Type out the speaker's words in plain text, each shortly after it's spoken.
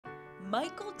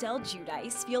Michael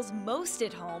DelGuidice feels most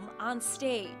at home on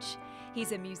stage.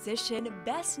 He's a musician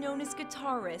best known as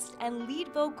guitarist and lead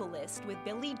vocalist with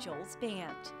Billy Joel's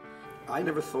band. I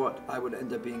never thought I would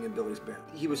end up being in Billy's band.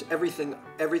 He was everything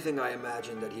I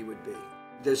imagined that he would be.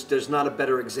 There's not a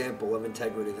better example of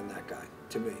integrity than that guy,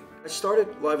 to me. I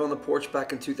started live on the Porch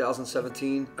back in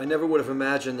 2017. I never would have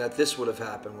imagined that this would have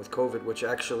happened with COVID, which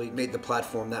actually made the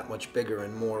platform that much bigger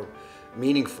and more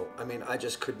meaningful. I mean, I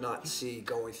just could not see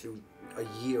going through a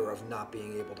year of not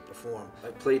being able to perform.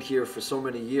 I played here for so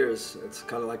many years. It's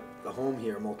kind of like the home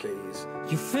here, Mulcahy's.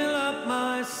 You fill up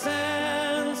my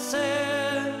senses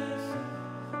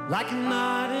like a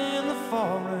night in the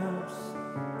forest.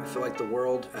 I feel like the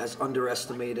world has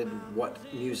underestimated what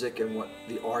music and what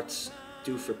the arts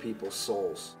do for people's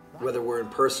souls. Whether we're in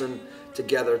person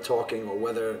together talking or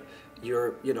whether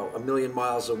you're, a million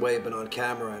miles away but on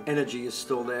camera, energy is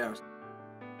still there.